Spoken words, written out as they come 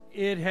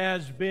It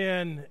has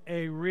been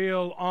a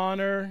real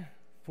honor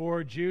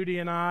for Judy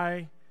and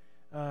I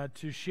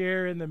to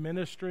share in the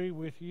ministry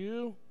with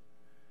you.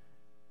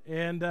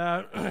 And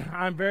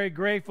I'm very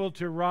grateful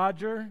to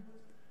Roger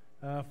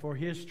for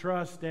his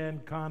trust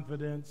and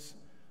confidence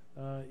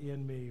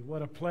in me.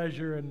 What a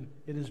pleasure and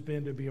it has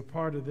been to be a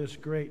part of this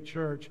great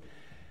church.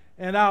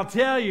 And I'll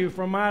tell you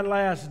from my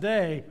last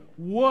day,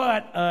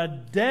 what a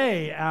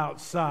day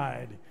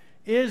outside.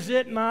 Is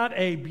it not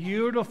a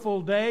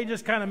beautiful day?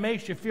 Just kind of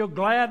makes you feel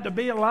glad to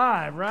be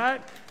alive, right?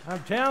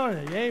 I'm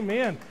telling you,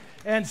 amen.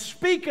 And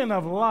speaking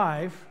of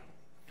life,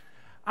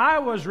 I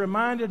was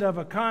reminded of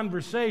a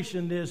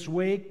conversation this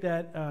week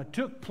that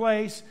took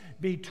place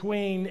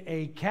between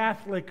a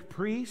Catholic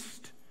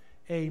priest,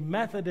 a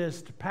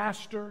Methodist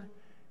pastor,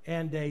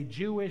 and a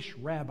Jewish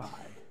rabbi.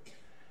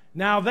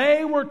 Now,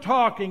 they were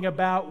talking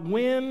about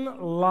when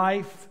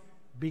life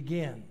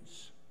begins.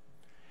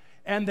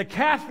 And the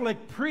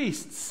Catholic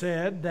priest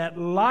said that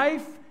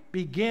life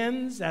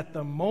begins at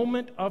the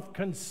moment of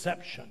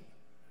conception.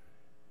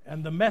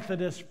 And the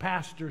Methodist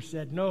pastor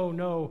said,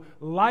 no,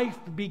 life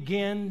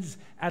begins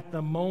at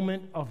the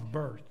moment of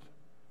birth.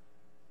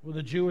 Well,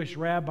 the Jewish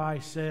rabbi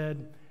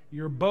said,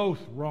 you're both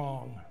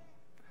wrong.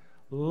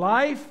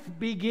 Life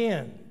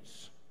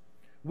begins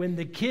when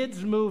the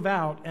kids move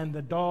out and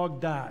the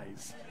dog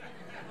dies.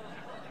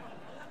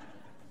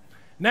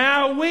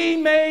 Now, we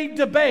may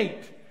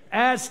debate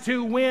as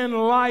to when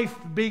life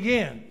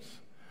begins,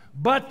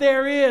 but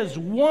there is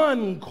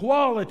one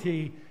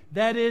quality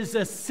that is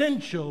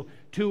essential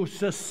to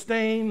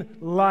sustain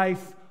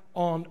life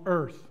on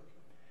earth.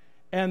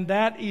 And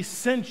that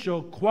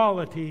essential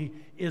quality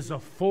is a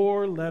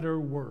four-letter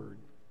word,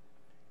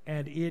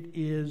 and it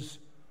is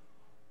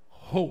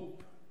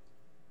hope.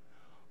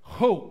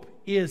 Hope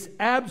is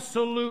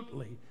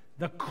absolutely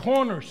the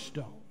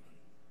cornerstone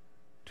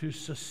to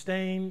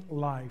sustain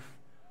life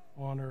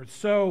on earth.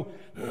 So,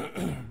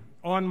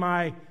 on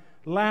my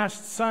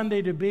last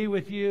Sunday to be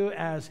with you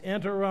as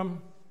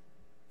interim,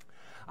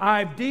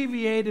 I've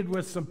deviated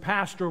with some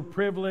pastoral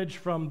privilege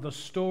from the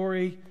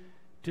story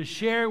to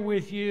share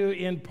with you,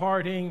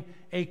 imparting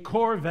a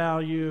core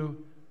value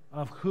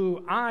of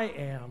who I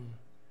am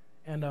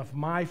and of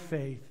my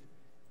faith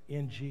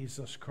in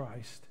Jesus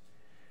Christ.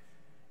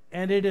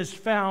 And it is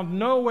found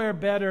nowhere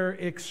better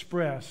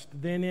expressed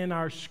than in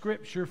our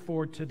scripture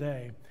for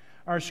today.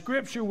 Our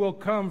scripture will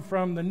come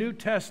from the New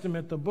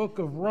Testament, the book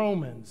of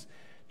Romans,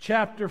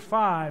 chapter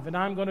 5, and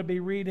I'm going to be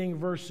reading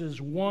verses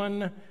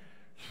 1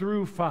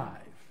 through 5.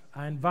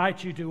 I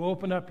invite you to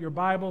open up your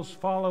Bibles,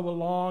 follow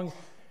along,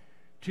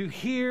 to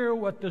hear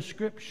what the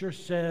scripture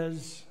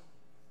says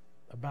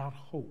about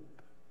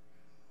hope.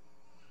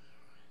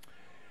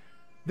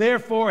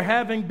 Therefore,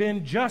 having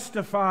been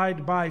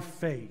justified by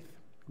faith,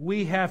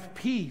 we have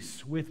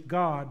peace with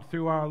God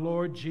through our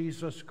Lord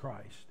Jesus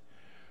Christ,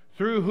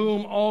 through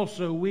whom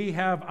also we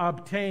have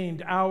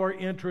obtained our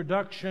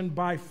introduction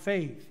by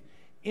faith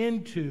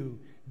into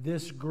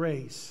this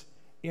grace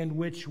in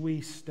which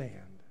we stand.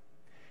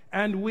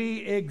 And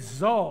we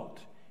exult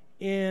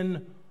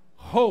in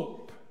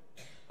hope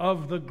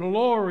of the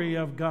glory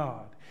of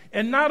God.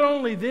 And not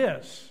only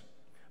this,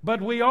 but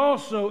we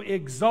also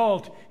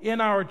exult in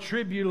our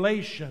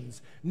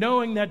tribulations,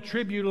 knowing that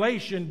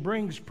tribulation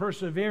brings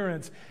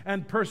perseverance,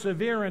 and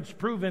perseverance,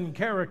 proven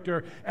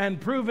character, and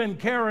proven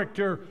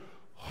character,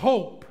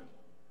 hope.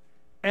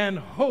 And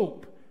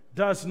hope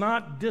does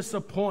not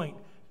disappoint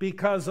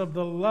because of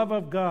the love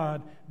of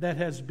God that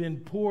has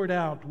been poured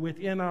out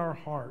within our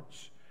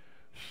hearts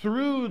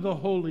through the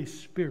Holy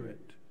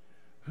Spirit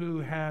who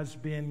has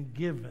been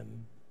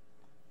given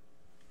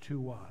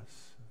to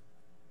us.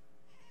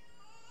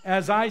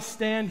 As I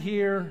stand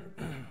here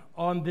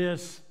on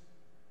this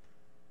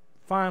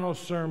final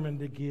sermon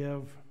to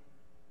give,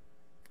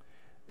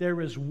 there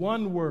is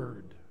one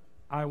word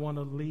I want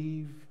to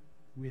leave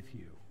with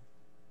you.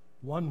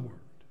 One word.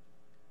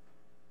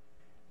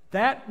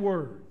 That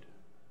word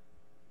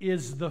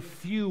is the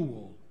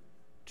fuel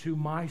to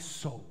my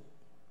soul.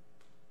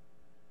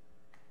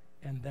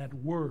 And that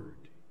word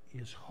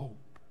is hope.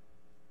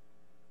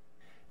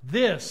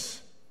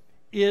 This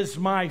is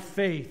my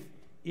faith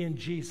in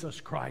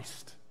Jesus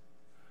Christ.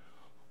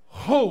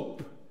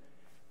 Hope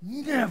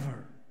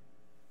never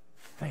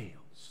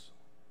fails.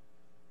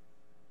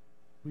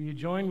 Will you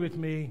join with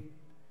me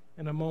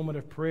in a moment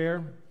of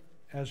prayer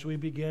as we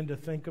begin to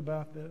think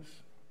about this?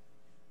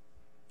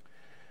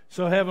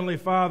 So, Heavenly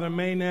Father,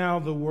 may now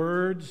the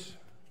words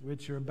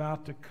which are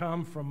about to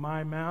come from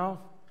my mouth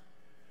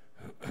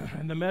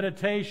and the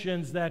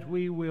meditations that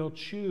we will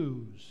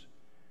choose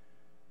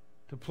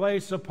to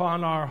place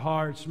upon our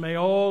hearts, may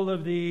all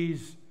of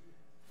these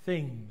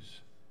things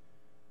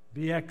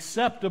be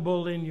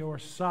acceptable in your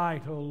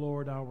sight, O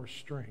Lord, our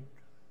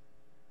strength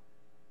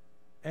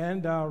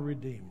and our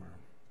Redeemer.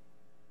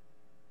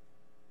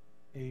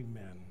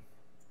 Amen.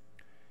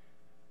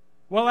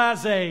 Well,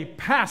 as a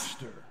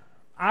pastor,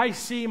 I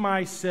see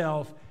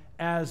myself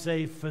as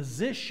a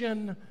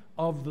physician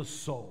of the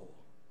soul.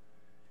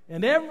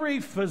 And every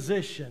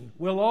physician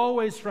will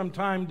always, from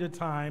time to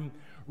time,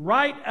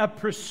 write a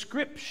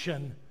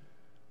prescription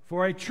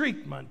for a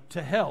treatment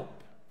to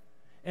help.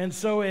 And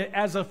so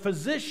as a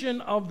physician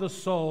of the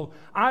soul,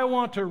 I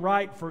want to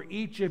write for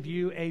each of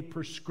you a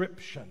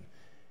prescription.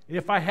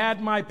 If I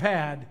had my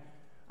pad,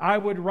 I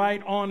would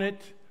write on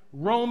it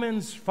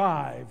Romans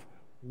 5,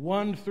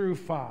 1 through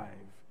 5.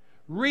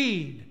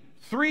 Read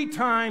 3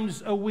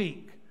 times a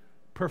week,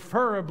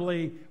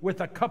 preferably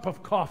with a cup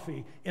of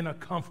coffee in a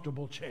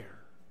comfortable chair,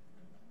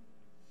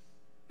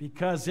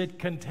 because it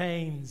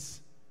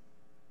contains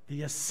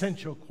the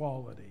essential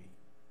quality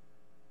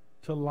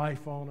to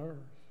life on earth.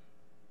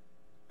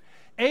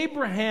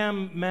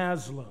 Abraham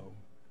Maslow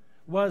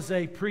was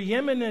a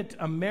preeminent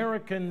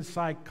American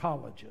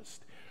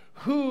psychologist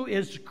who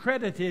is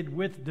credited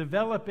with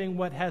developing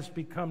what has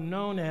become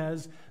known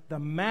as the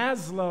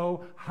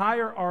Maslow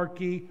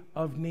hierarchy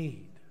of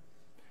need.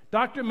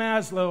 Dr.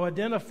 Maslow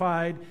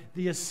identified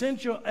the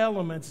essential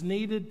elements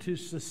needed to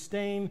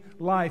sustain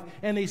life,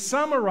 and he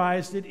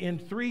summarized it in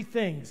 3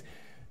 things.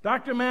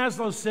 Dr.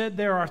 Maslow said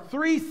there are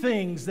 3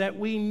 things that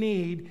we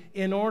need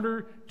in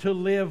order to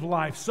live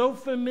life. So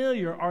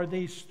familiar are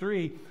these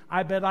 3,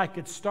 I bet I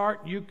could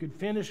start, you could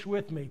finish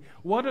with me.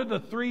 What are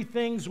the 3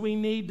 things we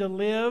need to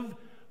live?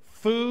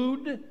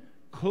 Food,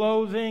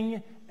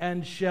 clothing,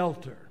 and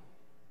shelter.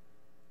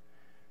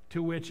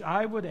 To which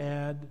I would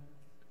add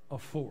a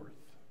 4th,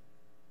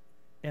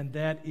 and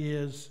that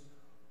is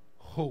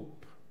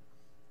hope.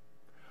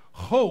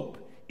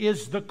 Hope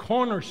is the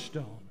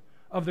cornerstone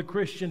of the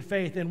Christian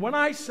faith. And when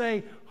I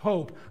say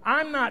hope,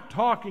 I'm not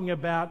talking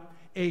about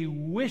a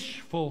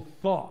wishful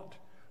thought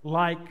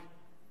like,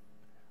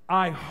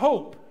 I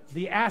hope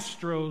the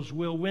Astros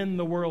will win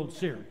the World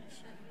Series.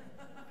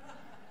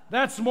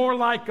 That's more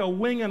like a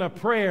wing and a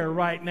prayer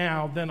right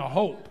now than a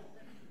hope.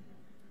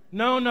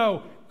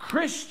 No.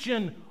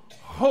 Christian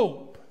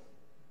hope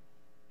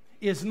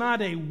is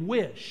not a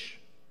wish.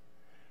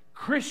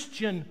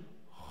 Christian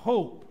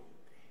hope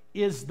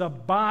is the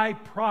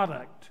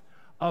byproduct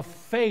of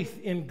faith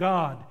in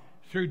God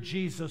through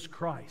Jesus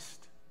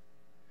Christ.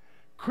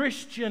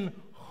 Christian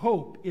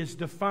hope is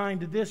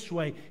defined this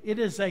way. It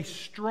is a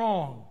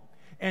strong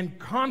and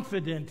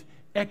confident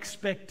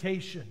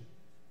expectation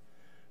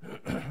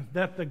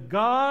that the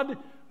God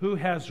who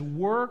has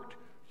worked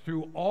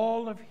through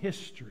all of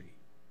history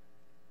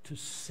to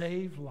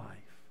save life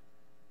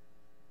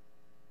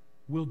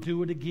will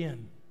do it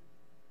again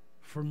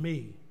for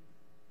me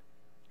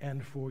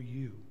and for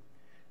you.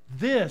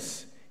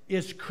 This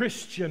is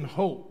Christian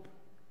hope,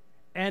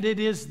 and it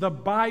is the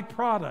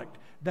byproduct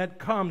that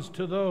comes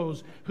to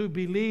those who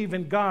believe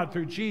in God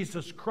through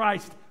Jesus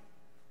Christ.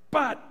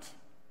 But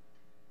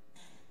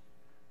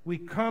we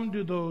come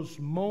to those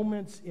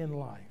moments in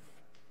life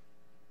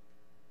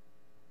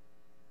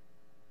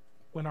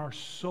when our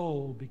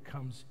soul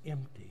becomes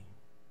empty.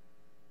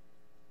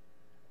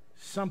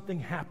 Something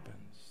happens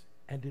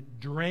and it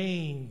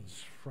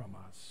drains from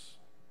us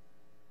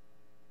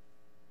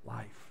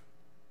life.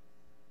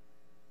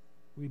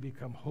 We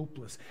become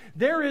hopeless.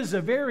 There is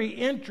a very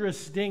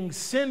interesting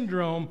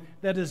syndrome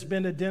that has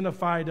been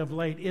identified of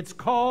late. It's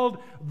called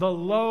the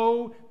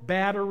low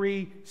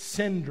battery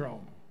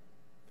syndrome.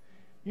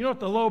 You know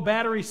what the low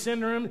battery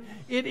syndrome?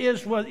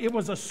 It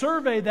was a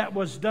survey that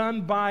was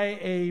done by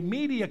a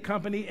media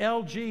company,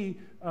 LG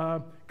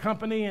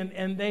company,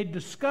 and they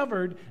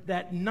discovered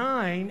that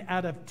 9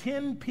 out of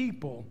 10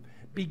 people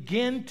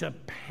begin to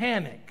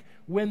panic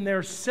when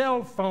their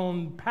cell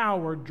phone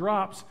power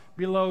drops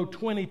below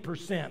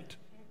 20%.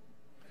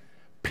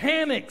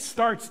 Panic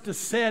starts to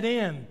set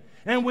in,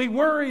 and we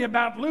worry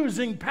about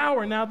losing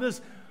power. Now,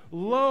 this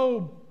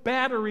low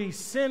battery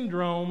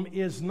syndrome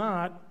is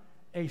not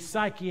a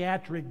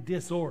psychiatric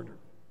disorder,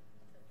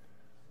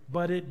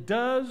 but it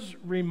does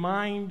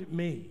remind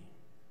me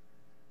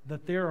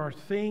that there are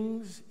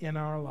things in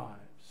our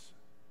lives.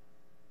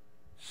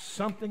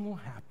 Something will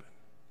happen,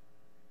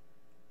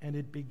 and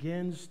it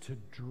begins to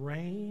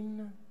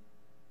drain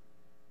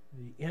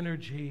the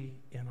energy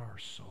in our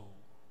soul.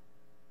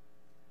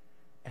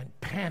 And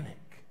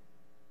panic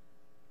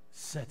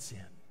sets in.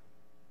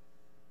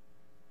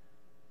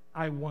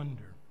 I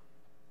wonder,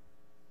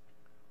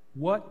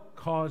 what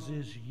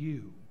causes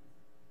you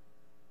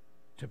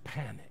to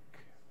panic?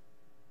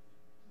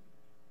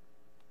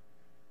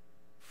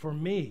 For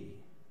me,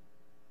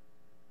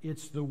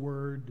 it's the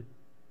word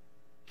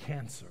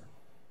cancer.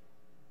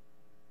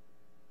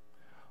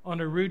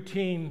 On a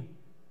routine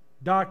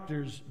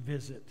doctor's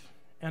visit,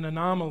 an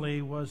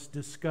anomaly was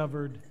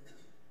discovered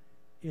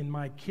in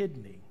my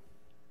kidney.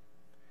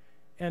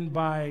 And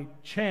by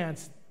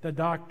chance, the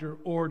doctor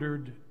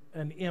ordered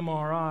an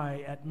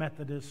MRI at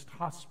Methodist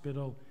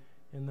Hospital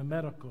in the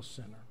medical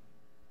center.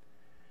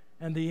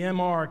 And the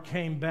MR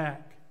came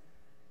back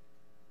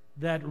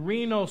that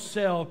renal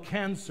cell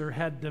cancer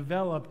had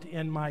developed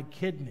in my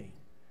kidney.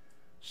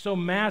 So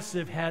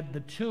massive had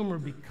the tumor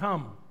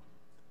become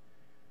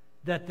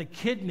that the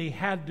kidney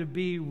had to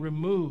be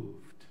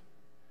removed.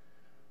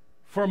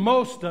 For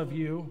most of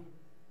you,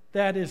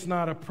 that is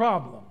not a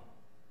problem,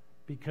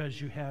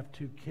 because you have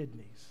 2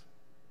 kidneys.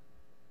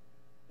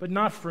 But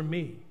not for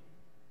me.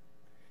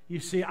 You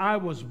see, I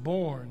was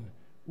born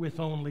with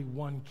only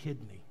one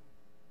kidney.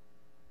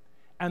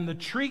 And the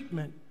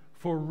treatment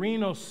for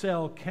renal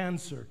cell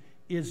cancer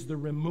is the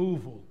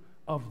removal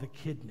of the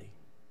kidney.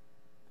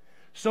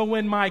 So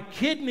when my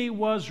kidney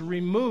was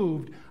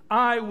removed,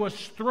 I was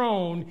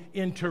thrown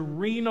into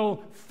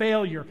renal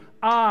failure.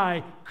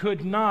 I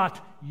could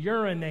not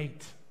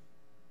urinate,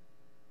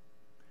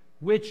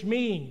 which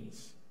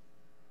means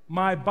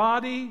my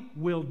body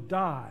will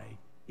die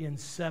in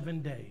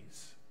 7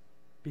 days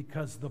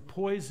because the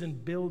poison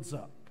builds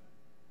up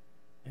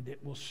and it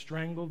will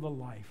strangle the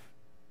life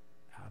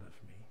out of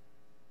me.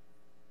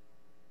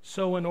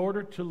 So in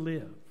order to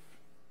live,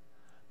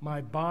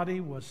 my body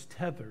was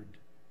tethered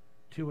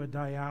to a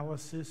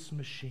dialysis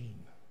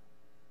machine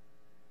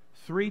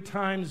 3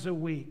 times a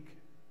week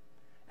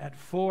at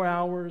 4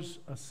 hours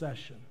a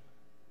session.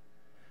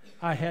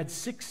 I had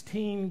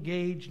 16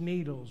 gauge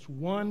needles.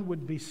 One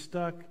would be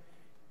stuck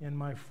in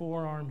my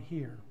forearm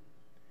here,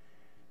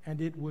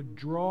 and it would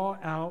draw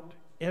out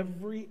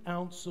every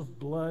ounce of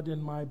blood in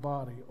my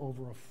body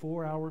over a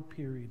 4-hour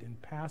period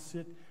and pass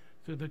it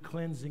through the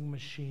cleansing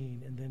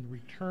machine and then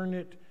return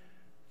it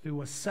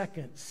through a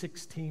second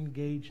 16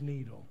 gauge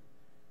needle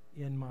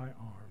in my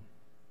arm.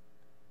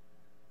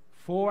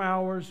 4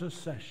 hours a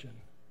session,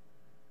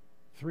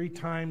 3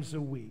 times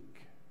a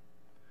week,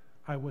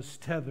 I was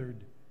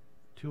tethered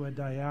to a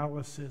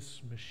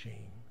dialysis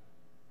machine.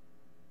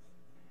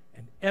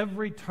 And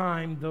every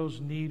time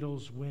those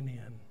needles went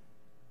in,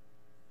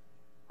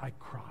 I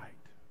cried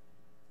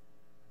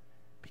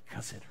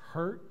because it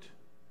hurt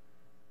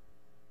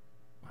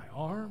my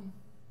arm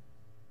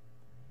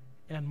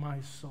and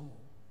my soul.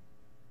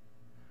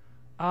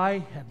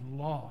 I had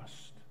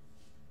lost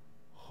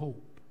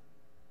hope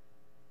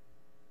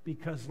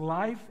because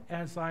life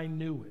as I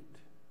knew it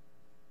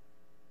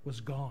was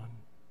gone.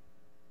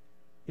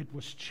 It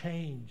was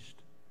changed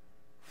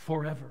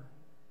forever.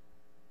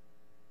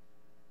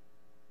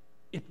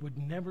 It would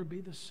never be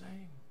the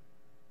same.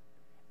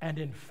 And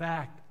in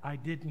fact, I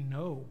didn't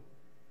know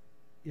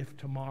if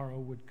tomorrow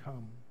would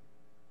come.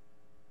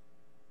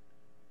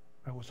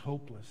 I was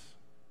hopeless.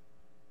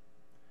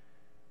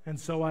 And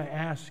so I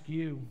ask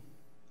you,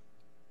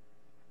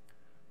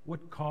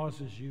 what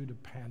causes you to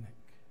panic?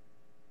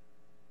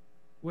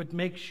 What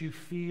makes you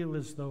feel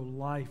as though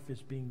life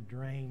is being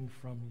drained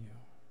from you?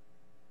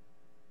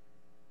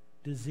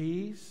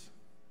 Disease?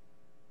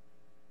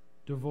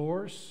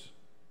 Divorce?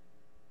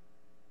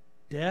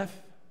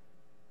 Death?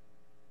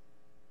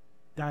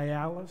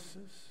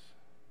 Dialysis?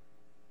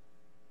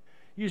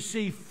 You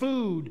see,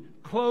 food,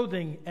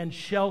 clothing, and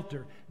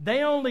shelter,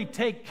 they only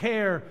take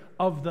care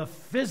of the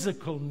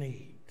physical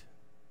need,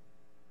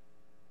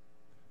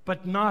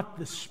 but not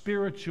the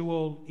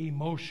spiritual,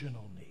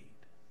 emotional need.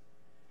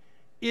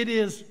 It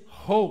is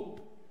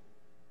hope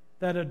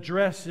that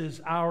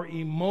addresses our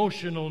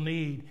emotional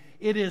need.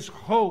 It is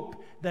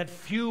hope that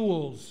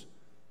fuels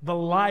the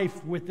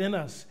life within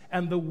us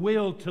and the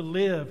will to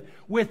live.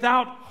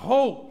 Without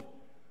hope,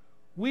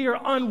 we are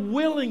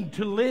unwilling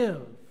to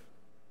live.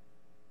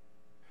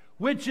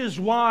 Which is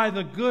why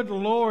the good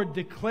Lord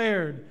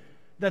declared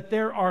that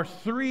there are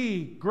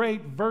 3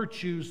 great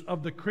virtues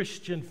of the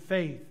Christian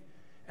faith,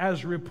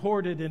 as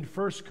reported in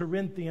 1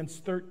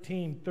 Corinthians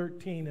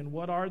 13:13. And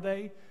what are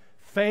they?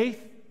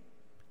 Faith,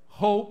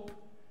 hope,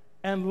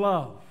 and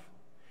love.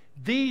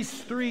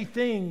 These 3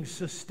 things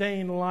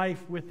sustain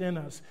life within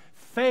us.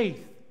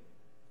 Faith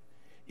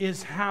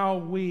is how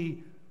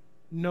we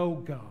know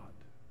God.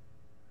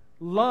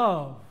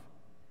 Love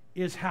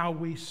is how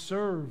we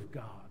serve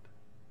God.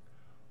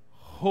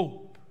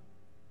 Hope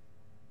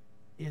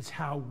is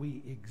how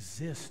we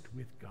exist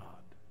with God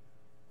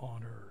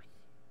on earth.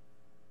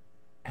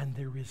 And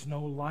there is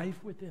no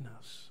life within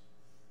us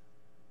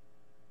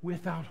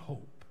without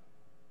hope.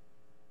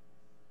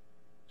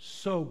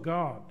 So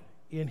God,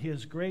 in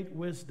His great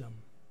wisdom,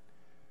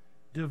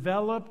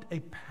 developed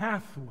a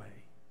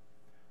pathway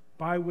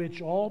by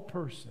which all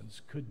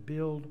persons could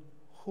build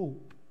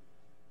hope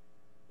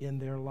in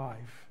their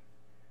life.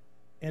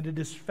 And it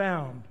is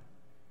found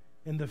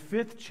in the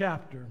 5th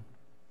chapter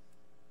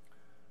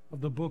of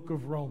the book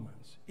of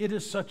Romans. It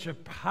is such a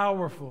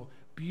powerful,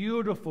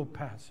 beautiful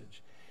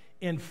passage.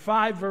 In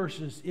 5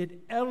 verses,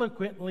 it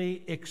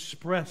eloquently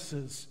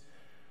expresses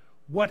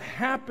what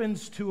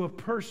happens to a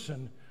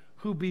person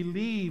who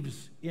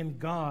believes in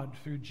God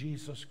through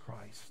Jesus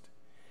Christ.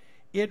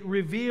 It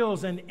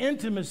reveals an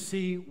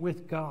intimacy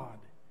with God,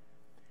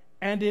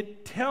 and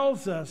it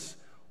tells us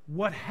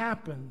what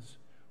happens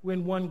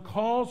when one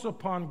calls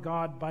upon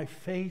God by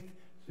faith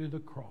through the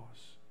cross.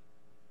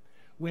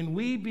 When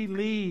we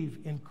believe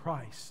in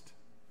Christ,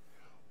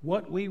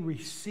 what we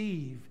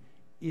receive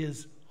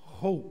is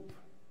hope.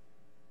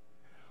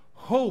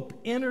 Hope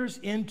enters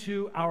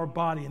into our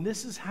body, and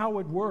this is how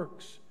it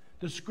works.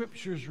 The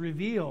Scriptures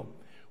reveal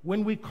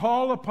when we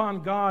call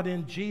upon God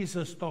in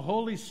Jesus, the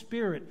Holy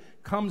Spirit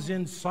comes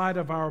inside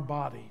of our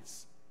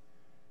bodies.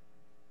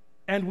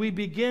 And we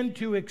begin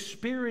to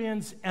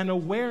experience an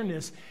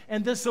awareness.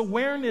 And this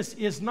awareness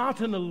is not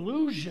an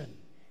illusion.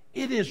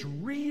 It is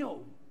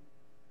real.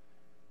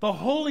 The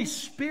Holy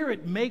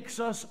Spirit makes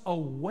us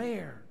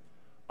aware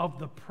of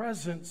the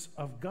presence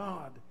of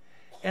God.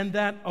 And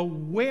that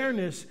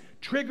awareness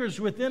triggers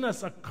within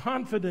us a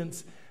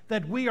confidence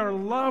that we are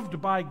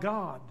loved by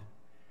God.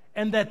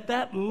 And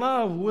that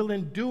love will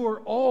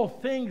endure all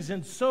things.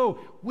 And so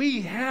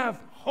we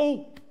have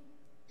hope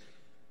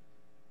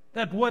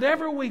that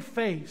whatever we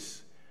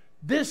face,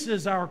 this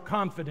is our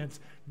confidence.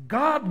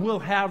 God will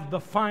have the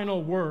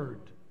final word.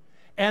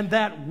 And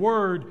that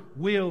word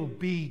will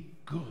be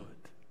good.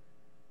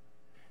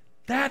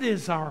 That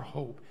is our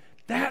hope.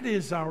 That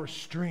is our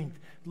strength.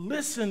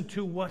 Listen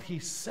to what he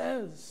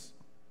says.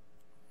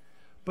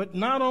 But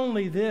not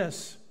only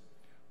this,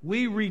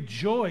 we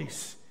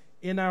rejoice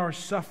in our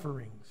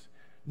sufferings,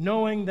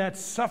 knowing that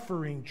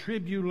suffering,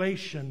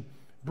 tribulation,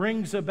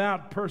 brings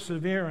about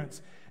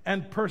perseverance,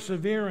 and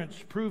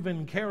perseverance,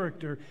 proven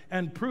character,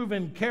 and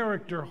proven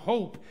character,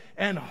 hope,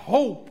 and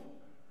hope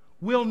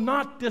will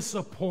not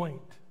disappoint,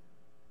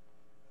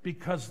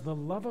 because the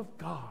love of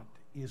God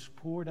is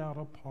poured out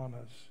upon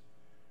us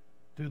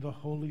through the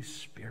Holy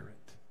Spirit.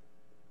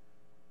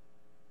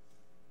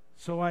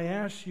 So I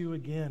ask you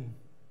again,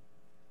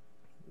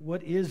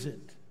 what is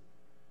it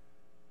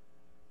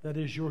that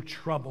is your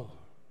trouble,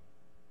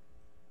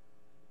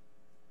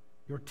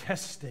 your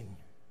testing?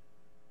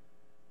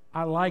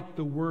 I like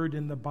the word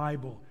in the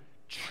Bible,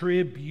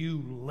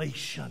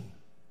 tribulation.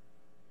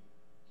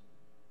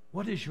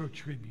 What is your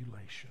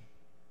tribulation?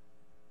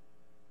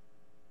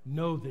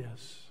 Know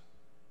this.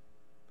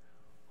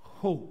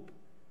 Hope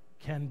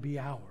can be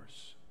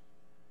ours.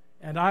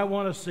 And I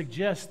want to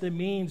suggest the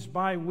means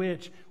by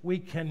which we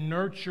can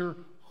nurture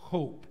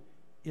hope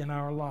in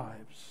our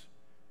lives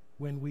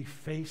when we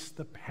face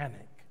the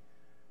panic,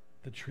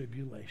 the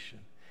tribulation.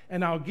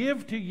 And I'll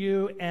give to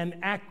you an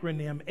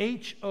acronym,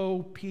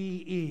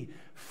 HOPE.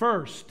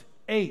 First,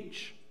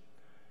 H.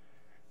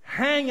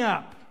 Hang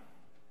up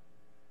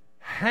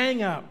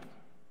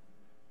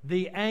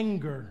the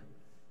anger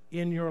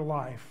in your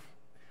life.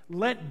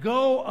 Let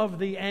go of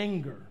the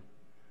anger.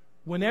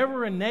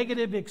 Whenever a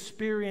negative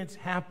experience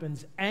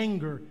happens,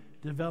 anger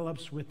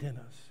develops within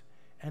us.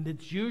 And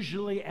it's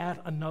usually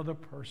at another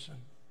person.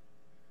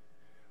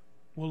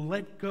 Well,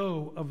 let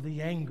go of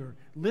the anger.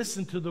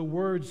 Listen to the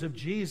words of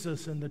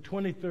Jesus in the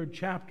 23rd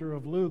chapter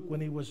of Luke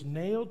when he was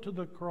nailed to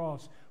the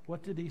cross.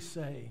 What did he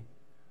say?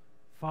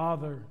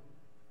 Father,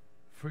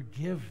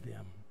 forgive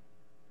them,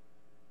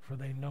 for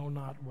they know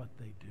not what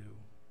they do.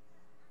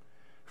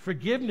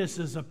 Forgiveness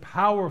is a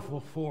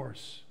powerful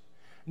force.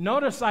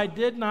 Notice I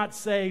did not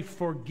say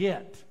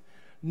forget.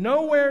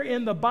 Nowhere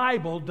in the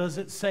Bible does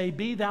it say,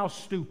 be thou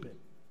stupid.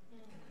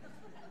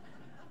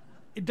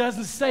 It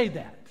doesn't say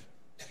that.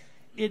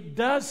 It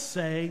does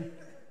say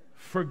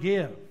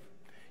forgive.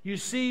 You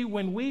see,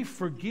 when we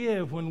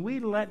forgive, when we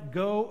let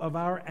go of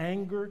our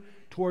anger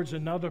towards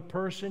another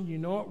person, you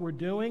know what we're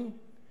doing?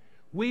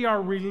 We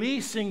are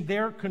releasing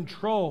their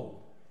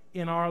control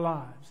in our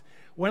lives.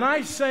 When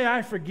I say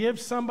I forgive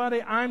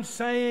somebody, I'm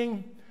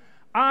saying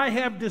I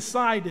have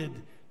decided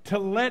to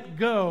let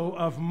go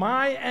of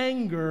my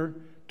anger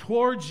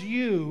towards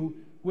you,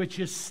 which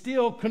is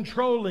still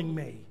controlling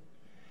me.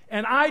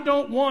 And I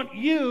don't want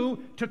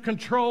you to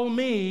control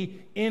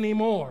me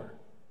anymore.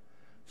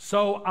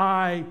 So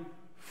I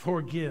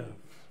forgive.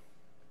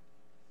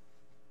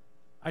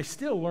 I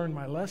still learn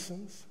my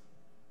lessons.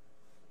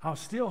 I'll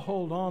still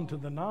hold on to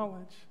the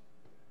knowledge.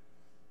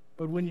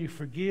 But when you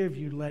forgive,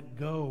 you let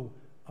go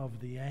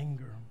of the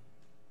anger.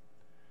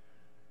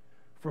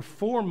 For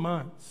 4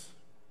 months,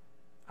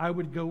 I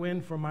would go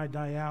in for my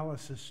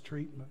dialysis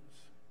treatments,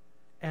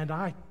 and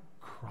I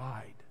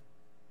cried.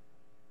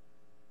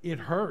 It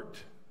hurt.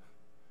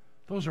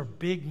 Those are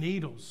big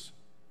needles.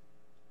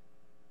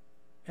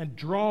 And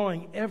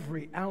drawing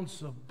every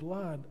ounce of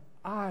blood,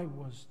 I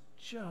was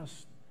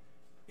just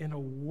in a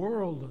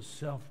world of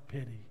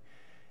self-pity.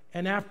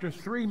 And after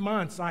 3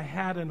 months, I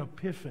had an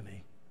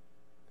epiphany.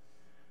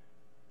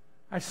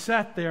 I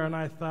sat there and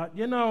I thought,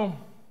 you know,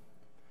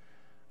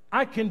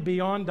 I can be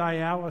on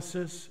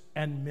dialysis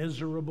and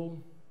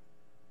miserable,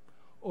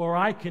 or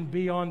I can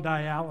be on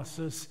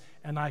dialysis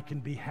and I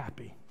can be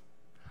happy.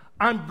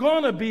 I'm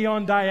going to be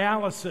on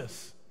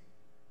dialysis.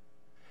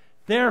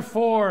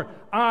 Therefore,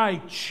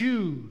 I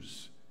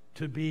choose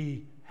to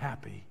be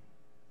happy.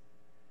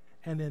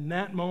 And in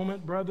that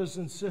moment, brothers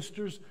and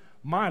sisters,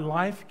 my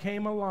life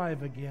came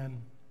alive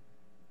again.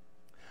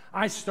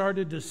 I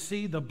started to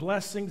see the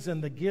blessings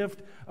and the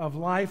gift of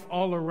life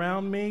all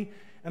around me,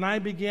 and I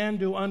began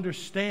to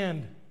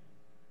understand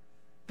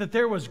that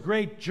there was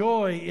great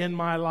joy in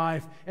my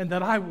life and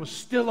that I was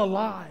still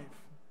alive.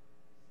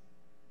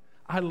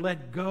 I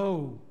let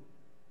go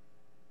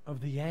of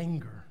the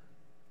anger,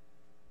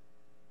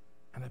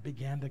 and I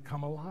began to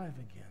come alive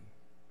again.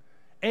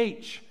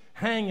 H,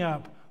 hang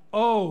up.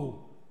 O,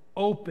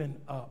 open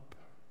up.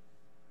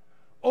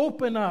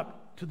 Open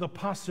up to the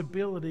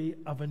possibility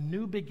of a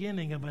new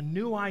beginning, of a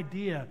new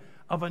idea,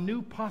 of a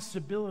new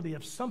possibility,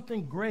 of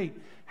something great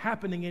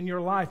happening in your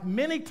life.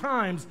 Many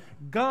times,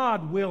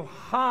 God will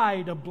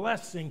hide a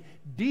blessing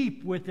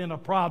deep within a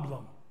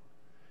problem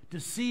to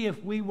see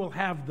if we will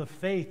have the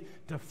faith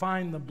to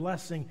find the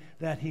blessing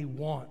that He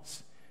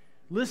wants.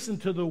 Listen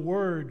to the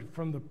word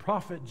from the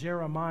prophet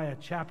Jeremiah,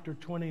 chapter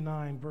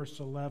 29, verse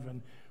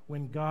 11,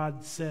 when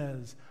God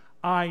says,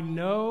 I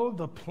know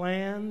the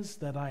plans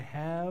that I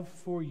have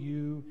for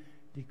you,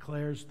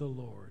 declares the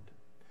Lord.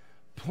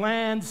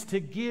 Plans to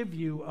give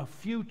you a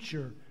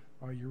future,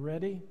 are you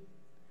ready?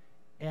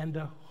 And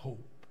a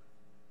hope.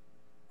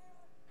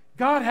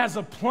 God has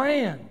a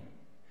plan.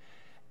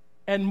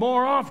 And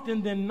more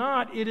often than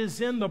not, it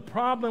is in the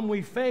problem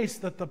we face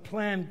that the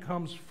plan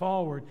comes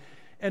forward.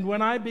 And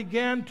when I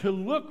began to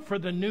look for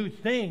the new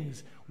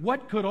things,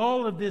 what could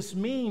all of this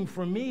mean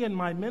for me and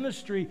my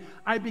ministry,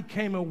 I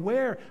became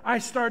aware. I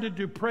started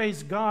to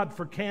praise God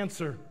for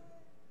cancer.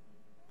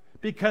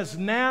 Because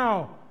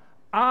now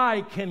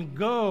I can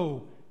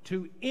go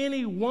to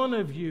any one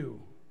of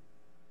you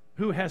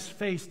who has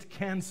faced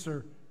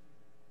cancer,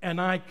 and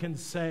I can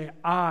say,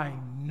 I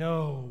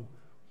know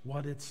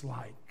what it's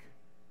like.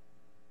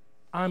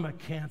 I'm a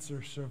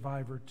cancer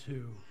survivor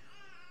too.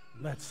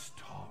 Let's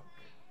talk.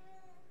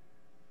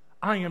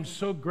 I am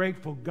so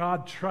grateful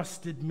God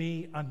trusted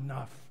me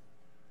enough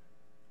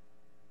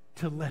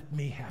to let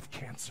me have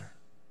cancer.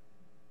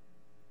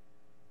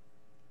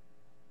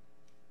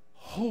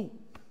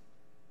 Hope.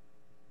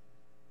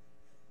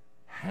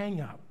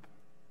 Hang up.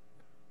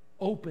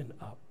 Open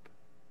up.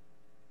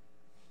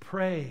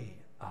 Pray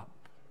up.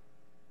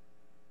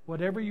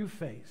 Whatever you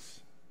face,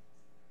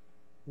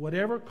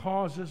 whatever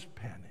causes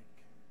panic,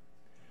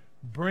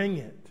 bring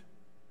it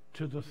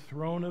to the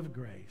throne of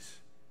grace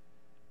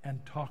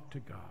and talk to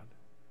God.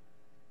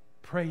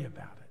 Pray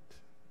about it.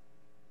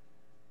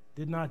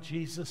 Did not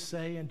Jesus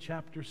say in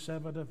chapter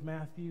 7 of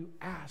Matthew,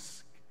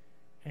 ask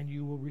and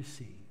you will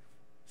receive.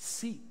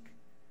 Seek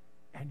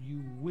and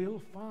you will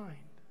find.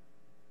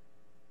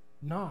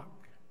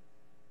 Knock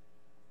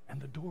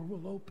and the door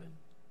will open.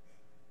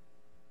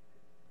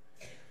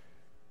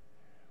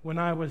 When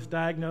I was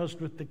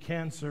diagnosed with the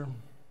cancer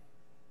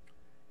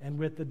and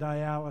with the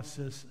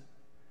dialysis,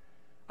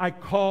 I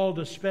called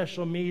a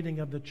special meeting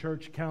of the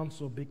church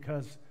council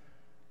because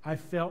I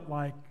felt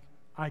like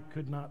I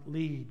could not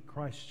lead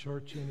Christ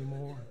Church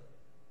anymore,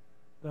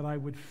 that I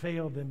would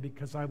fail them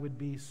because I would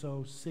be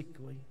so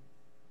sickly.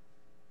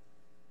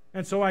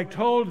 And so I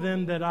told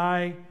them that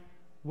I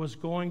was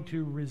going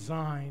to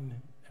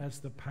resign as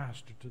the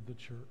pastor to the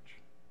church.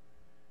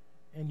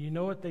 And you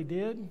know what they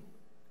did?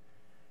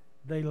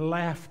 They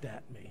laughed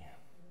at me.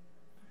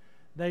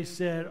 They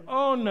said,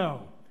 oh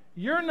no,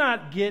 you're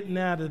not getting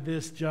out of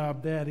this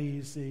job that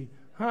easy.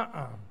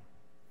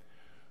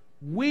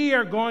 We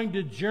are going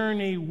to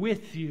journey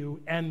with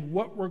you, and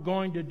what we're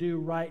going to do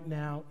right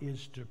now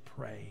is to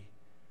pray.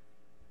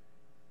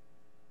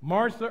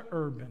 Martha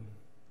Urban,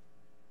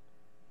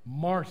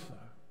 Martha,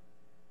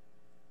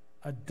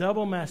 a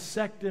double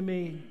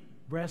mastectomy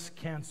breast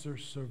cancer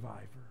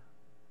survivor,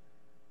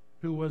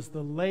 who was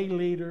the lay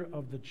leader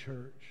of the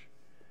church,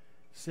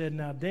 said,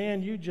 now,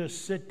 Dan, you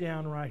just sit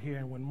down right here.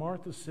 And when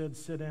Martha said,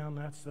 sit down,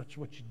 that's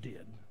what you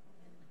did.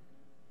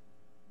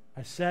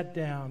 I sat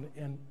down,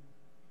 and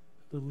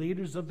the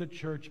leaders of the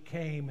church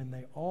came, and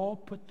they all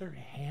put their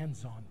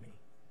hands on me,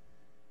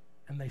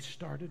 and they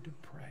started to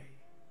pray.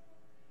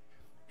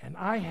 And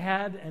I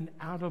had an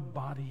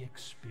out-of-body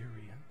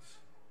experience.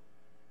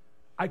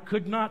 I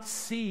could not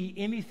see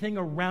anything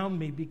around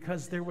me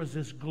because there was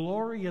this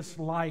glorious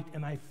light,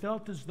 and I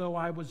felt as though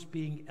I was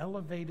being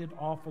elevated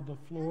off of the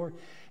floor.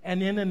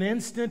 And in an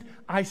instant,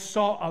 I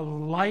saw a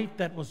light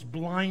that was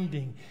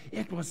blinding.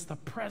 It was the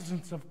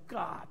presence of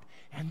God,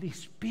 and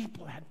these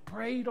people had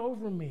prayed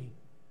over me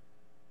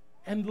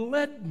and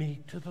led me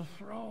to the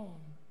throne.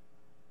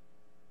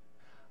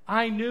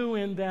 I knew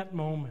in that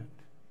moment,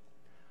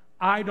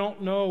 I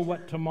don't know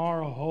what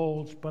tomorrow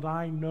holds, but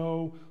I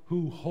know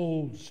who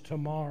holds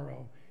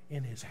tomorrow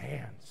in his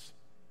hands.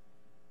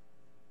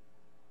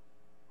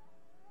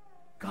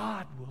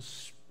 God will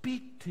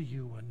speak to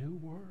you a new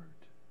word.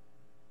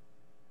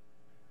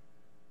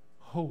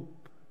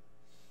 Hope.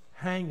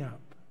 Hang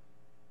up.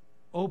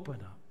 Open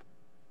up.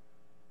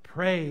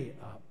 Pray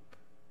up.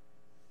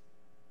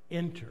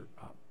 Enter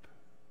up.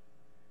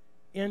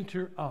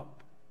 Enter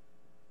up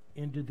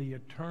into the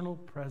eternal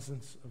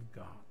presence of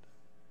God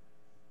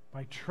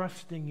by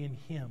trusting in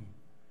Him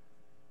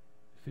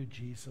through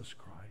Jesus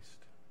Christ.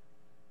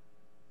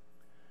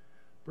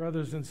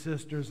 Brothers and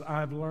sisters,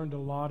 I've learned a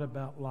lot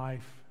about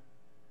life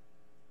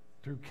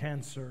through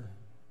cancer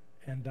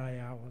and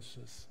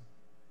dialysis.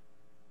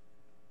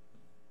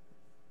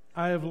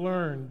 I have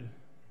learned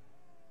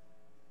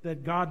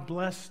that God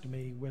blessed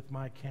me with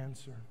my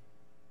cancer.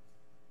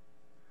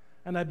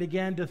 And I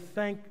began to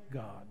thank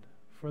God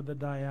for the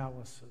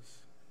dialysis.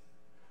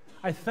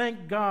 I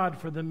thank God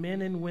for the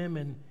men and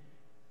women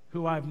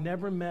who I've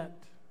never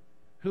met,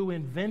 who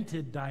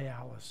invented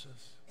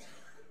dialysis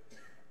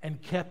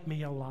and kept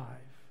me alive.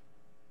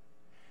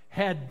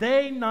 Had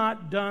they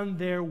not done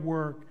their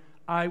work,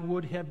 I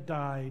would have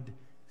died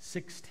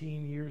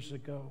 16 years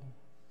ago.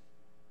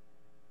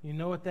 You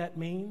know what that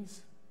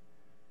means?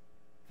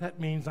 That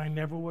means I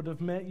never would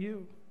have met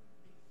you.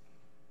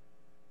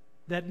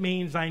 That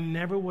means I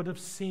never would have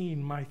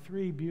seen my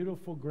 3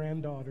 beautiful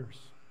granddaughters.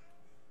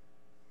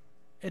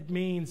 It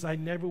means I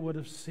never would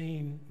have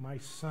seen my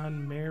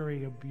son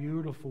marry a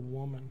beautiful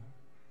woman.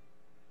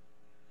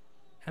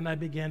 And I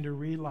began to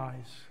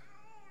realize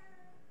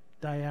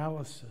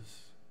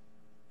dialysis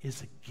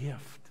is a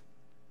gift.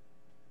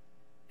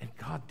 And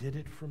God did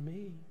it for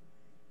me.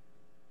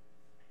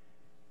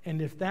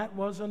 And if that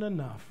wasn't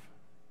enough,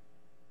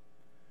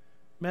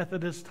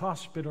 Methodist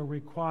Hospital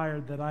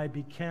required that I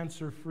be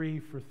cancer-free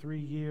for 3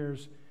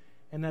 years,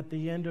 and at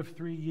the end of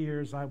 3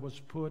 years, I was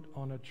put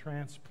on a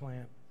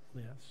transplant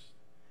list.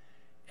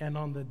 And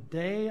on the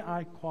day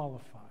I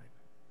qualified,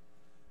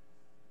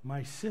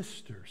 my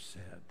sister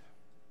said,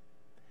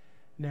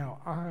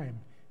 "Now I'm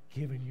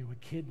giving you a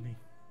kidney."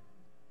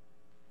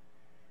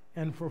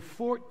 And for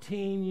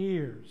 14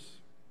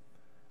 years,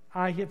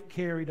 I have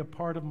carried a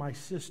part of my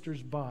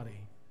sister's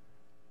body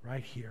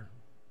right here.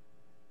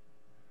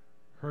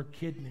 Her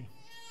kidney.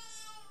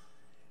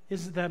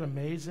 Isn't that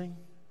amazing?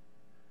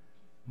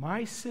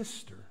 My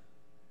sister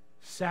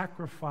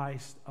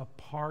sacrificed a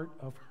part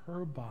of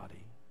her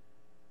body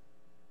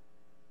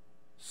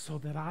so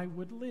that I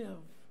would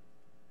live.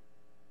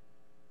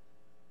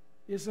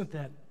 Isn't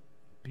that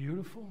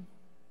beautiful?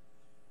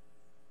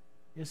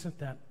 Isn't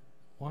that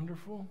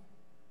wonderful?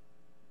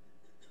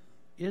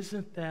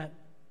 Isn't that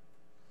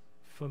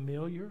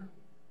familiar?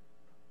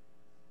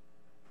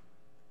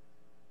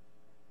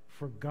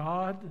 For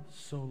God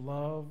so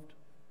loved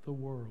the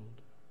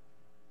world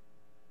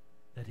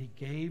that he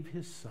gave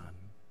his son.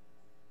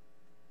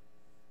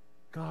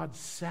 God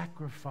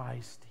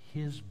sacrificed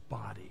his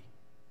body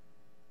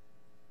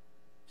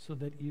so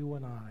that you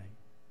and I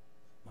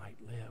might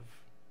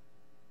live.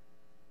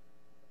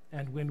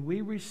 And when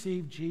we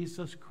receive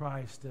Jesus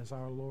Christ as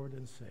our Lord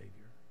and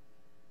Savior,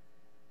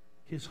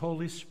 his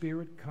Holy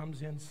Spirit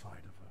comes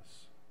inside of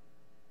us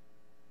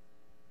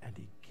and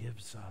he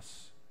gives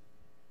us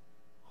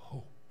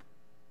hope.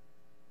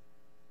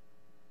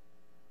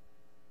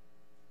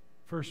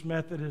 First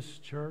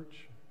Methodist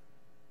Church,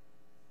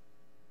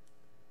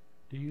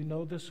 do you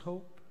know this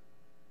hope?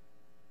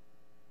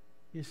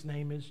 His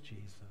name is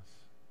Jesus.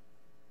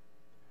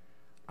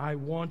 I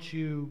want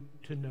you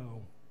to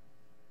know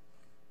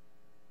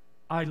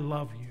I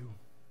love you.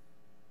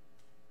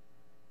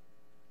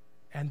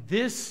 And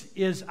this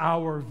is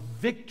our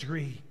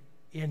victory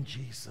in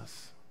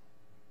Jesus.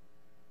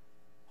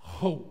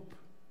 Hope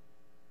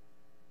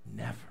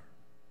never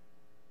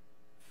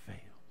fails.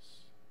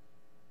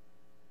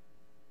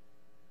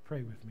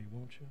 Pray with me,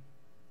 won't you?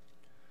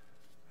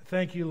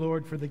 Thank you,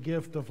 Lord, for the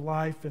gift of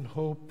life and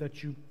hope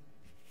that you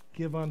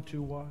give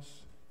unto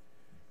us.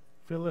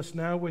 Fill us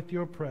now with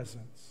your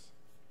presence.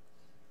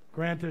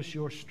 Grant us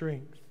your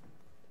strength.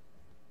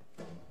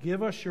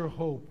 Give us your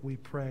hope, we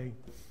pray.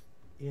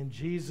 In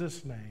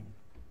Jesus' name,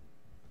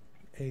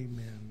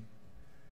 amen.